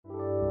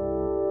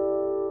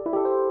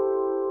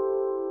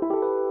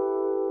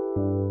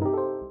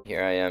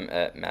Here I am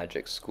at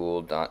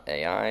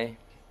magicschool.ai,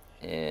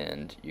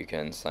 and you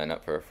can sign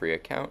up for a free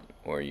account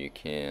or you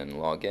can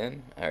log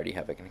in. I already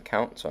have an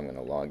account, so I'm going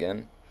to log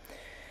in.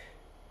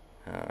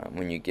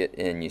 When you get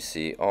in, you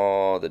see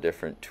all the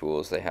different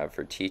tools they have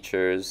for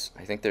teachers.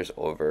 I think there's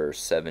over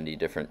 70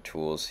 different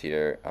tools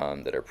here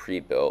that are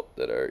pre-built,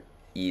 that are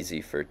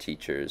easy for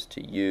teachers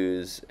to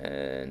use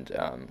and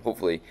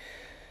hopefully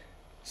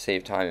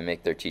save time and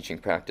make their teaching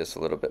practice a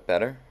little bit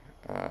better.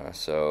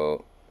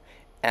 So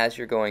as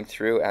you're going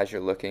through, as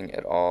you're looking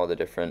at all the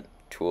different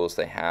tools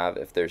they have,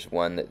 if there's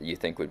one that you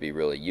think would be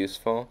really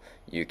useful,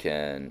 you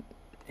can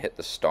hit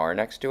the star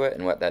next to it,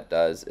 and what that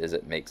does is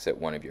it makes it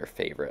one of your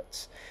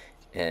favorites.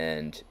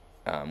 And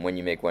when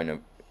you make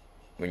them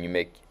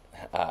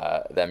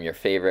your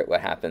favorite, what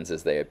happens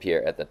is they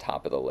appear at the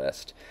top of the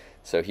list.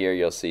 So here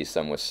you'll see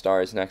some with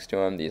stars next to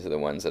them. These are the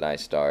ones that I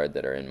starred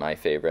that are in my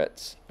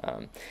favorites.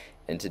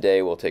 And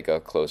today we'll take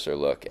a closer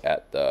look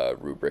at the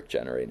rubric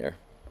generator.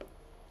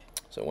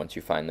 So once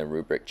you find the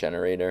rubric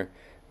generator,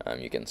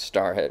 you can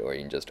star it or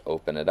you can just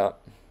open it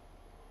up.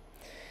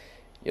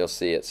 You'll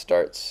see it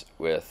starts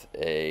with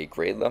a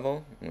grade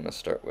level. I'm going to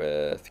start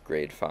with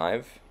grade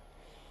 5.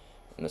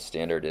 And the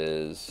standard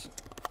is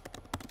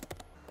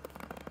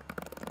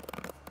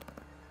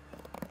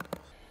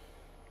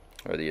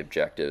or the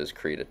objective is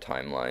create a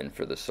timeline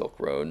for the Silk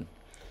Road.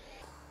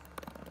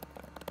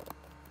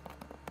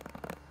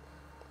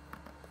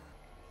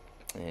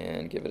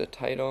 And give it a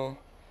title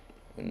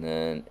and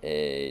then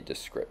a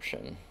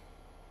description.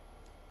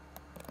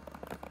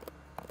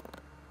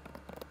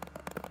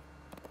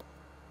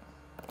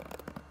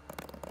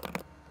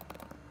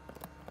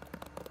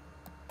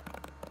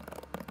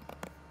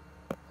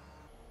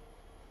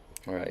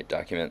 Alright,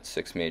 document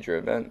 6 major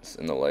events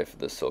in the life of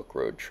the Silk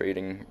Road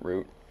trading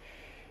route.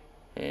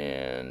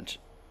 And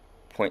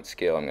point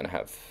scale, I'm going to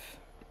have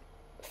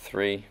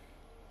 3.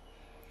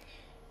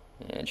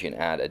 And you can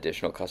add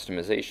additional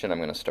customization. I'm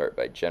going to start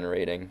by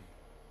generating.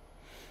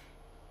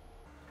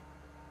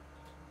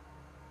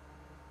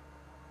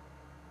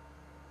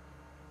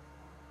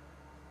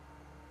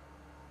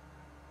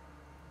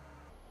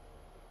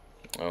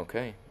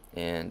 Okay,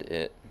 and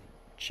it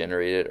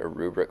generated a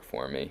rubric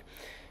for me.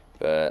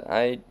 But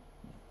I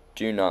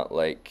do not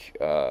like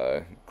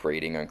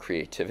grading on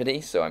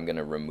creativity, so I'm going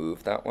to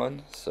remove that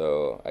one.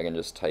 So I can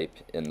just type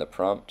in the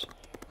prompt.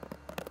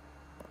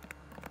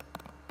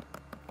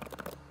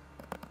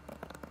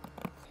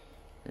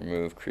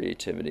 Remove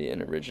creativity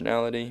and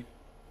originality.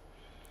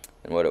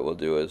 And what it will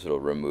do is it'll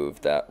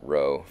remove that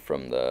row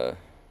from the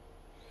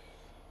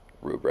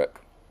rubric.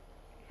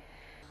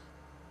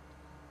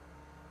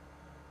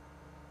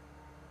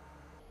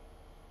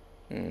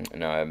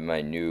 Now I have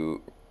my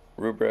new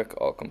rubric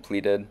all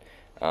completed.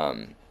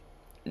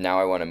 Now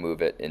I want to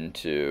move it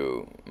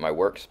into my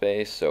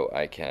workspace so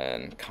I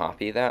can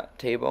copy that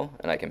table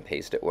and I can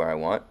paste it where I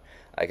want.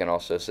 I can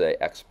also say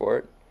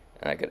export,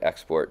 and I could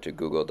export to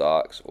Google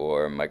Docs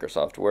or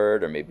Microsoft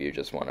Word, or maybe you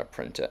just want to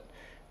print it.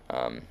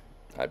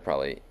 I'd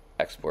probably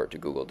export to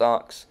Google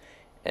Docs.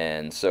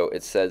 And so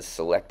it says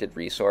selected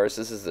resource.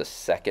 This is the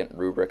second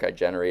rubric I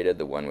generated,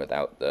 the one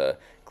without the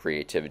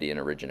creativity and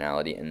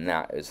originality, and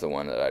that is the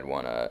one that I'd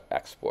want to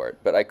export.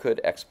 But I could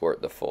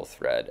export the full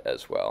thread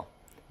as well,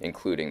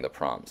 including the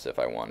prompts if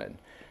I wanted.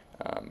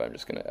 But I'm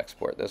just going to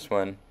export this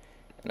one,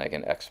 and I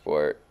can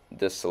export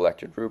this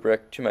selected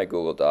rubric to my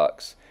Google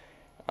Docs,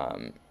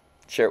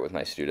 share it with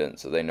my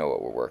students so they know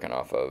what we're working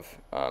off of,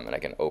 and I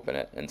can open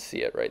it and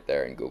see it right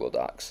there in Google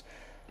Docs.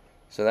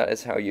 So that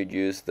is how you'd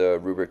use the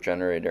rubric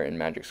generator in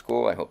Magic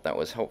School. I hope that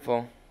was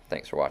helpful.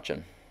 Thanks for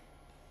watching.